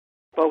done.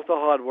 Both are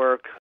hard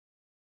work.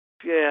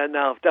 Yeah,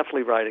 no,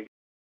 definitely writing.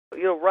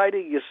 You know,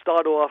 writing, you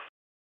start off,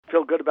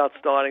 feel good about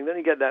starting, then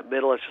you get in that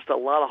middle. It's just a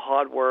lot of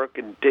hard work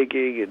and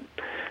digging and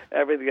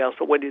everything else.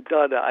 But when you're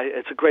done,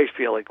 it's a great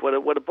feeling. When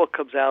a book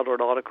comes out or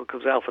an article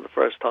comes out for the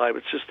first time,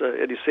 it's just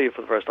and you see it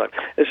for the first time,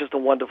 it's just a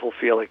wonderful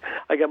feeling.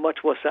 I get much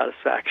more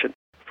satisfaction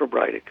from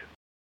writing.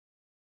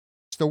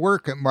 The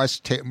work it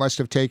must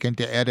have taken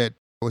to edit,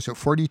 was it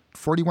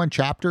 41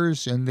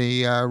 chapters in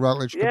the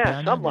Routledge Companion?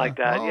 Yeah, something like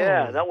that. Oh.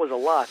 Yeah, that was a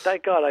lot.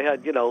 Thank God I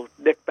had,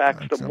 Nick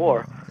Baxter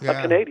Moore,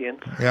 a Canadian.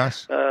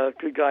 Yes.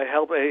 Good guy.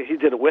 He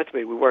did it with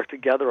me. We worked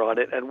together on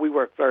it, and we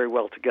worked very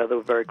well together.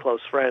 We're very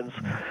close friends.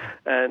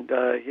 And,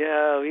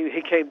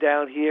 he came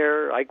down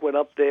here. I went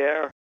up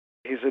there.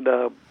 He's in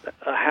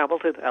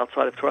Hamilton,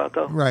 outside of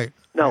Toronto. Right.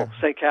 No,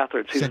 St.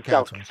 Catharines. He's in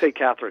St.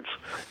 Catharines.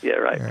 Yeah,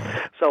 right.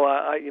 Yeah. So,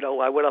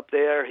 I went up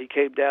there. He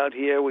came down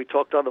here. We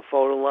talked on the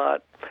phone a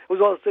lot. It was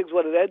one of those things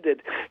when it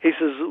ended. He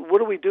says, what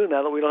do we do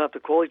now that we don't have to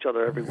call each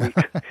other every week?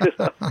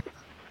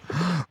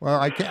 Well,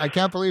 I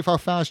can't believe how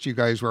fast you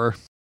guys were.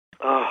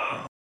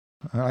 Oh.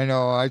 I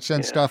know. I'd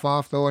send stuff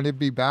off, though, and it'd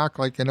be back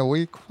like in a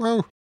week.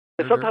 Whoa.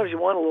 And sometimes you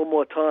want a little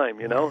more time,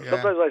 Yeah.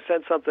 Sometimes I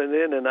send something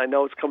in, and I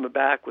know it's coming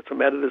back with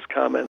some editor's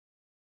comment.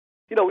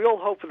 We all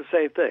hope for the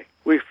same thing.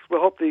 We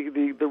hope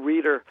the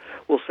reader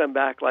will send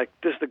back, like,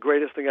 this is the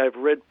greatest thing I've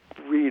read,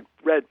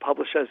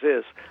 published as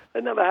is.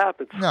 It never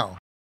happens. No.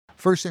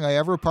 First thing I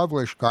ever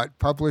published got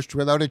published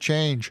without a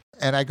change.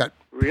 And I got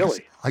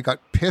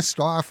pissed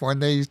off when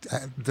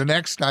the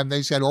next time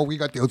they said, we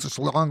got this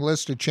long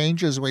list of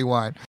changes we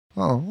want.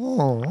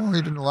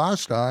 We didn't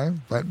last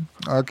time, but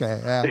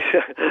okay, yeah.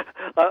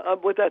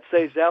 With that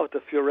stage now with the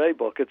Furet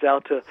book, it's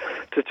out to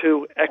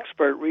 2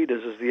 expert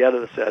readers, as the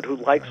editor said, who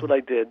likes what I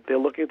did. They're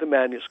looking at the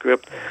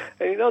manuscript,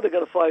 and they're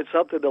going to find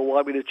something they'll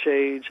want me to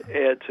change,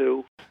 add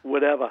to,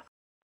 whatever.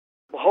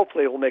 Well,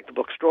 hopefully it will make the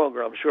book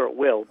stronger. I'm sure it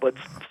will, but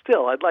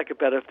still, I'd like it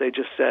better if they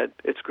just said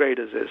it's great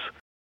as is.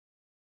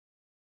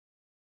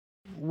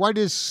 What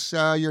is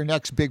your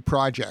next big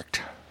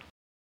project?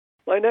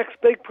 My next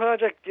big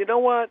project, you know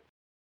what?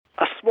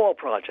 A small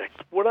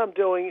project. What I'm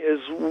doing is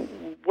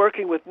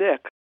working with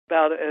Nick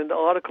about an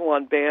article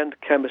on band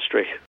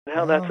chemistry and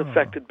how that's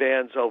affected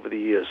bands over the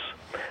years.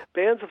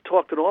 Bands have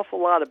talked an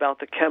awful lot about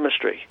the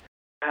chemistry,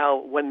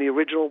 how when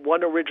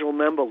one original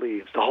member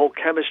leaves, the whole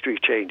chemistry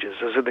changes,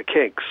 as in the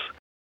Kinks.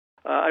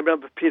 I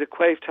remember Peter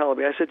Quaife telling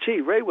me, I said,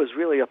 gee, Ray was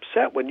really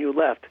upset when you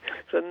left.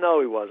 He said,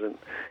 no, he wasn't.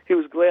 He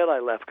was glad I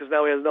left because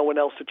now he has no one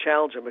else to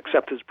challenge him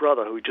except his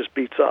brother, who he just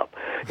beats up.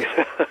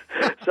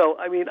 So,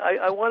 we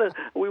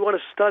want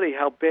to study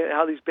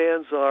how these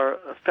bands are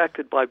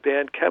affected by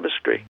band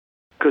chemistry,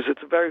 because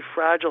it's a very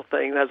fragile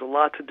thing. It has a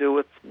lot to do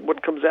with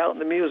what comes out in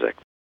the music.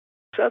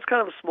 So that's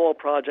kind of a small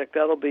project.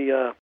 That'll be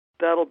an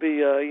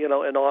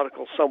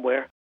article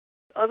somewhere.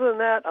 Other than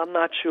that, I'm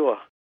not sure.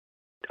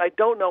 I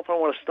don't know if I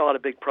want to start a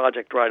big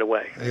project right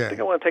away. Yeah. I think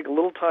I want to take a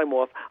little time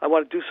off. I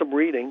want to do some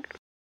reading.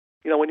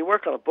 When you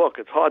work on a book,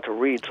 it's hard to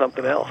read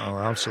something else. Oh,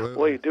 absolutely.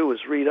 All you do is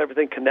read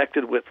everything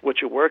connected with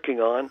what you're working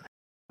on.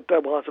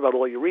 Well, that's about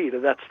all you read,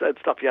 and that's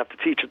stuff you have to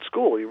teach at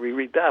school. You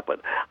reread that.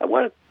 But I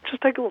want to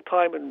just take a little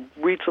time and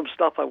read some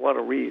stuff I want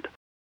to read.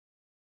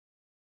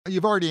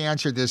 You've already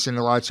answered this in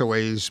lots of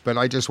ways, but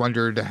I just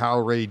wondered how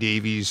Ray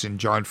Davies and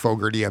John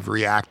Fogerty have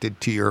reacted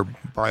to your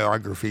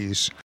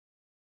biographies.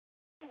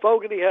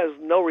 Fogerty has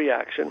no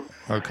reaction.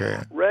 Okay.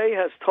 Ray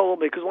has told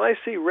me, because when I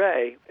see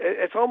Ray,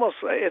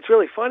 it's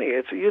really funny.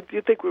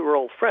 You'd think we were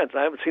old friends.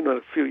 I haven't seen him in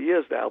a few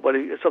years now, but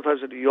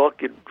sometimes in New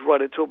York you'd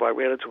run into him. I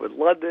ran into him in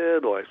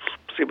London, or I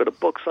see him at a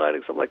book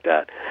signing, something like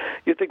that.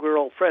 You'd think we were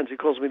old friends. He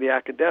calls me the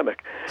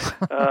academic.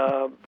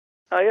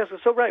 I asked him,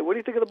 so Ray, what do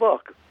you think of the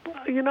book?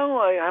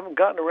 I haven't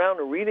gotten around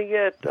to reading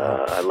it.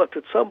 I looked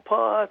at some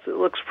parts. It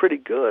looks pretty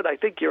good. I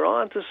think you're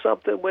onto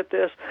something with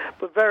this,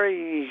 but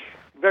very,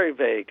 very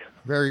vague.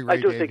 Very Ray I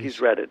do Davies. think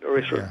he's read it.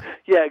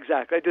 Yeah,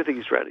 exactly. I do think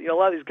he's read it. A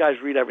lot of these guys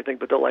read everything,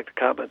 but don't like to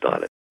comment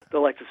on it.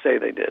 Don't like to say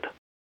they did.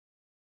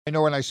 I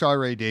know when I saw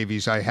Ray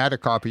Davies, I had a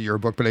copy of your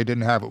book, but I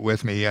didn't have it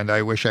with me, and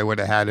I wish I would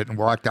have had it and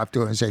walked up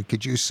to him and said,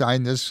 could you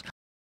sign this?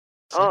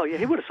 Oh, yeah,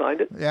 he would have signed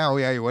it. Yeah,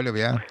 he would have,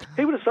 yeah.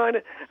 He would have signed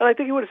it, and I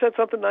think he would have said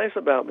something nice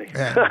about me.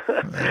 Yeah.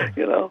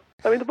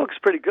 I mean, the book's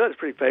pretty good. It's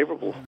pretty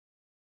favorable.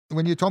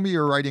 When you told me you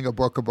were writing a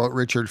book about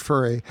Richard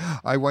Furey,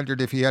 I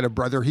wondered if he had a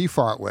brother he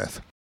fought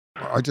with.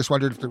 I just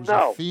wondered if there was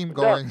a theme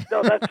going.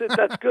 No, that's it.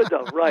 That's good,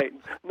 though. Right.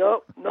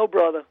 No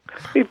brother.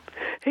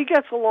 He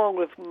gets along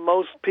with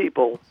most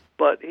people,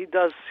 but he's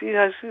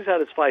had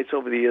his fights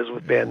over the years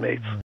with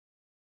bandmates.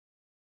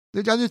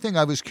 The other thing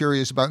I was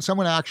curious about,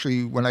 someone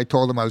actually, when I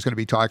told them I was going to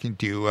be talking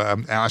to you,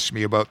 asked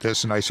me about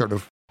this, and I sort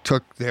of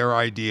took their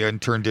idea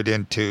and turned it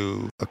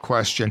into a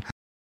question.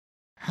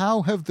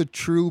 How have the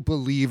true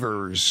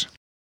believers,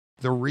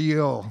 the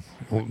real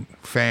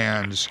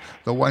fans,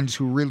 the ones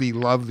who really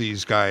love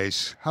these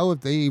guys, how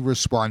have they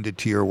responded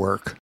to your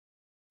work?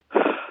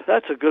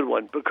 That's a good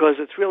one, because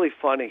it's really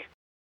funny.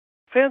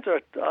 Fans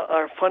are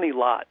a funny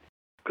lot,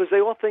 because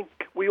they all think,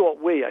 we all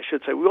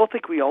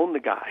think we own the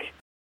guy.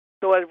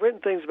 So I've written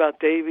things about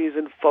Davies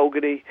and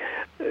Fogerty.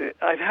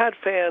 I've had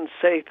fans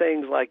say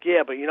things like,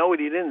 yeah, but you know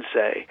what he didn't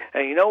say,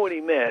 and you know what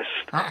he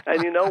missed,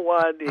 and you know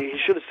what he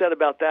should have said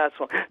about that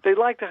song. They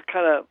like to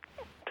kind of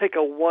take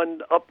a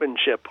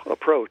one-upmanship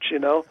approach,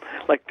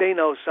 like they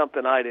know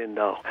something I didn't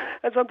know.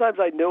 And sometimes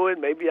I knew it,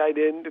 maybe I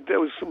didn't.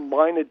 There was some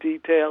minor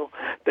detail.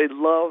 They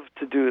love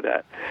to do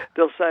that.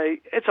 They'll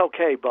say, it's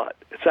okay, but.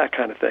 It's that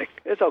kind of thing.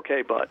 It's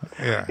okay, but.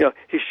 Yeah.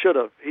 He should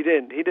have. He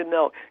didn't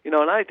know.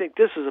 And I think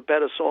this is a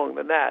better song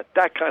than that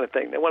kind of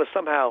thing. They want to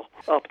somehow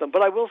up them.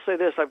 But I will say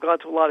this, I've gone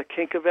to a lot of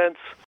kink events.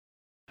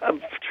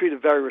 I'm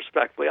treated very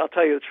respectfully. I'll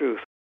tell you the truth.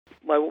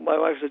 My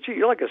wife said, gee,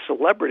 you're like a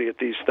celebrity at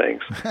these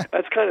things.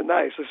 That's kind of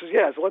nice. I said,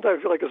 yeah, so one time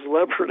I feel like a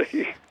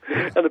celebrity.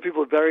 And the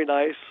people are very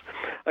nice.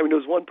 I mean, there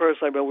was one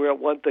person, I remember we were at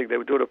one thing, they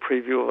were doing a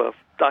preview of a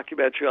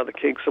documentary on the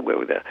Kinks, and we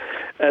were there.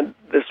 And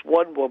this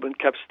one woman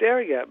kept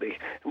staring at me.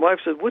 And my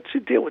wife said, what's the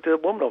deal with the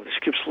woman over there?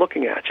 She keeps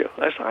looking at you.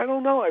 I said, I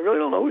don't know. I really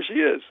don't know who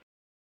she is.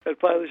 And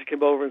finally she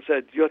came over and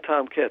said, you're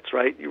Tom Kitts,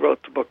 right? You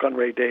wrote the book on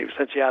Ray Davies.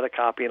 And she had a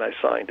copy, and I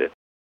signed it.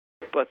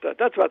 But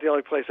that's about the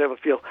only place I ever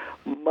feel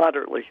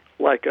moderately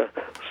like a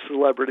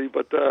celebrity.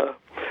 But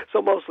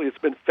so mostly it's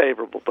been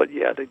favorable. But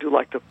yeah, they do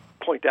like to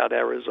point out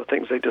errors or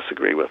things they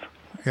disagree with.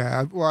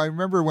 Yeah, well, I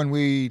remember when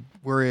we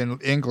were in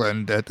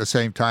England at the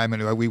same time,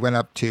 and we went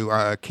up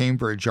to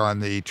Cambridge on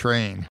the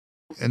train,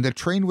 and the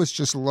train was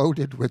just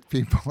loaded with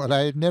people that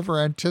I had never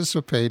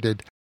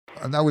anticipated.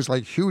 And that was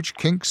like huge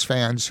Kinks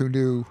fans who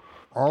knew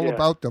all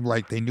about them,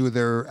 like they knew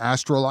their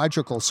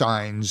astrological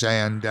signs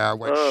and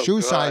what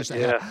shoe size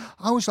they had.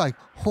 I was like,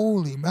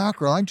 holy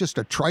mackerel, I'm just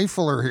a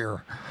trifler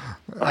here.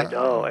 I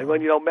know. And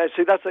when you don't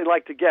see, that's what they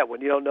like to get.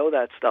 When you don't know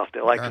that stuff,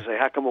 they like to say,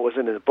 how come it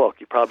wasn't in the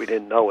book? You probably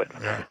didn't know it.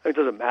 Yeah. I mean, it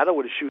doesn't matter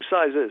what a shoe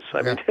size is.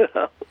 I mean,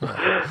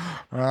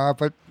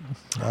 but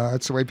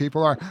that's the way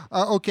people are.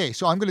 Okay,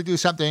 so I'm going to do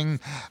something.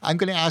 I'm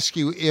going to ask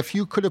you if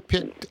you could have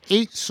picked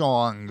 8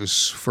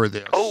 songs for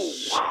this. Oh.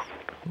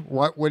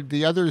 What would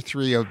the other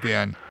 3 have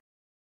been?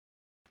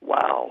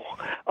 Wow.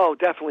 Oh,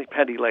 definitely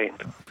Penny Lane.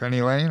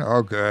 Penny Lane?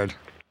 Oh, good.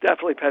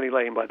 Definitely Penny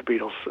Lane by the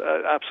Beatles.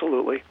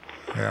 Absolutely.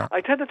 Yeah.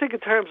 I tend to think in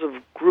terms of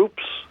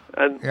groups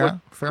and what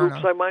groups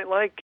enough. I might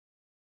like.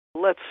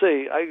 Let's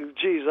see. I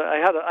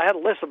had a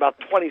list of about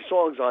 20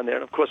 songs on there,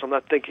 and of course I'm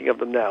not thinking of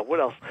them now.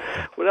 What else?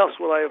 What else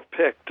would I have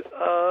picked?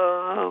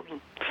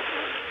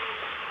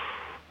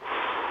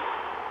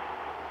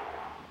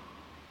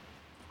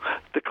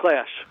 The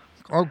Clash.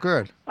 Oh,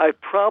 good.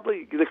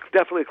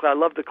 Definitely I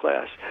love The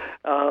Clash.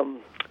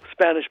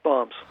 Spanish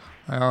Bombs.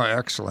 Oh,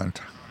 excellent.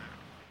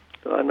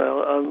 On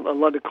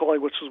London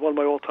Calling, which was one of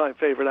my all-time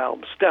favorite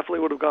albums. Definitely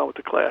would have gone with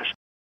The Clash.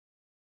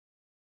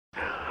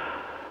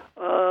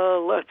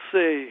 Let's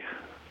see.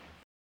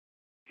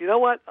 You know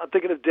what? I'm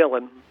thinking of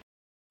Dylan.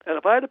 And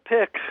if I had to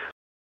pick,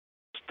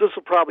 this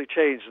will probably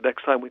change the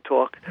next time we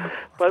talk,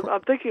 but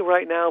I'm thinking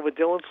right now of a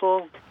Dylan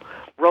song,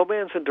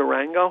 Romance in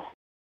Durango.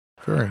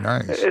 Very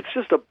nice. It's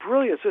just a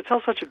brilliant, it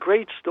tells such a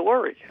great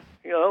story.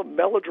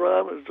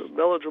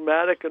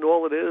 Melodramatic and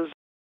all it is.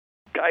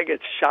 Guy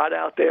gets shot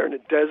out there in the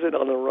desert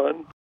on the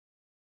run.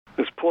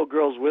 This poor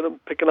girl's with him,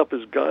 picking up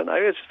his gun.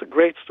 It's just a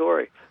great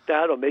story.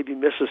 That or maybe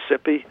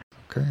Mississippi.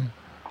 Okay.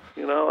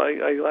 You know,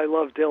 I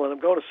love Dylan. I'm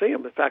going to see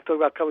him. In fact, talking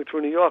about coming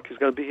through New York, he's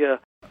going to be here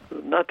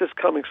not this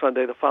coming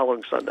Sunday, the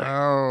following Sunday.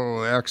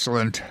 Oh,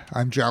 excellent.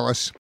 I'm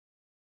jealous.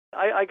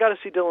 I got to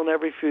see Dylan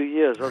every few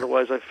years.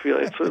 Otherwise, I feel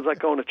it's like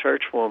going to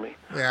church for me.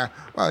 Yeah.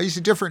 Well, he's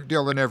a different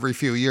Dylan every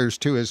few years,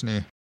 too, isn't he?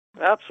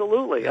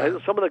 Absolutely. Yeah.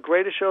 Some of the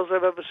greatest shows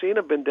I've ever seen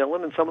have been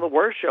Dylan, and some of the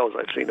worst shows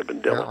I've seen have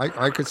been Dylan.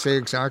 Yeah, I could say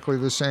exactly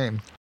the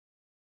same.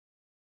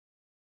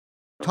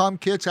 Tom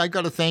Kitts, I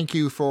got to thank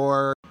you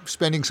for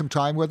spending some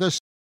time with us,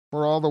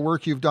 for all the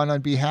work you've done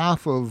on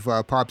behalf of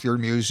popular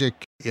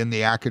music in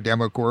the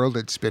academic world.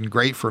 It's been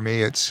great for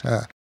me. It's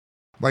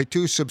my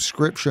 2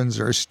 subscriptions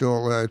are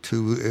still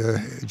to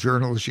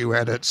journals you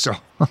edit, so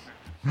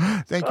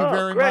thank you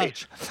very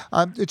much.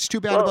 It's too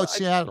bad about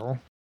Seattle.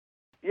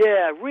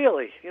 Yeah,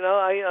 really. You know,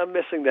 I'm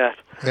missing that.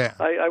 Yeah.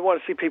 I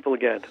want to see people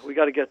again. We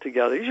got to get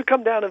together. You should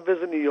come down and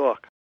visit New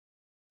York.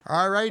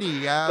 All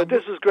righty. But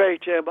this is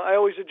great, Jim. I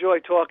always enjoy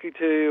talking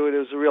to you, and it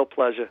was a real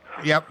pleasure.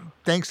 Yep.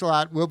 Thanks a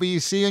lot. We'll be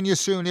seeing you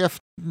soon, if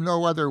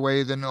no other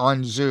way than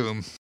on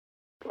Zoom.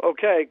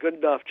 Okay, good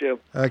enough, Jim.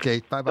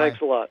 Okay, bye-bye.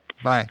 Thanks a lot.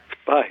 Bye.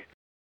 Bye.